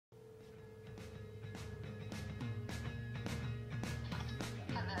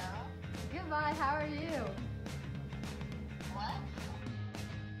goodbye. How are you? What?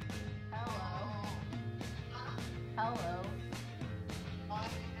 Hello. Hello. Why are you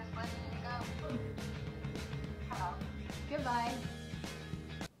just letting me go? Hello. Goodbye.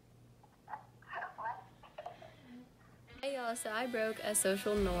 What? Hey y'all, so I broke a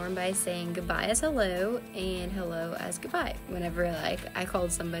social norm by saying goodbye as hello and hello as goodbye. Whenever I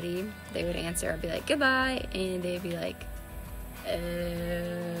called somebody, they would answer, I'd be like goodbye, and they'd be like,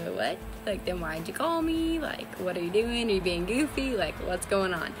 what? Like, then why'd you call me? Like, what are you doing? Are you being goofy? Like, what's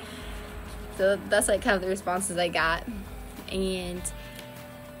going on? So that's like kind of the responses I got, and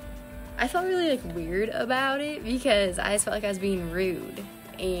I felt really weird about it because I just felt like I was being rude.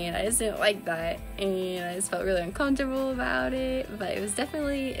 And I just didn't like that, and I just felt really uncomfortable about it. But it's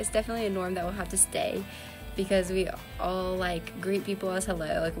definitely a norm that will have to stay, because we all greet people as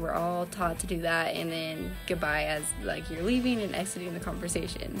hello. We're all taught to do that, and then goodbye as you're leaving and exiting the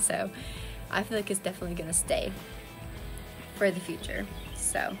conversation. So I feel like it's definitely gonna stay for the future.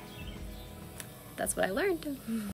 So that's what I learned.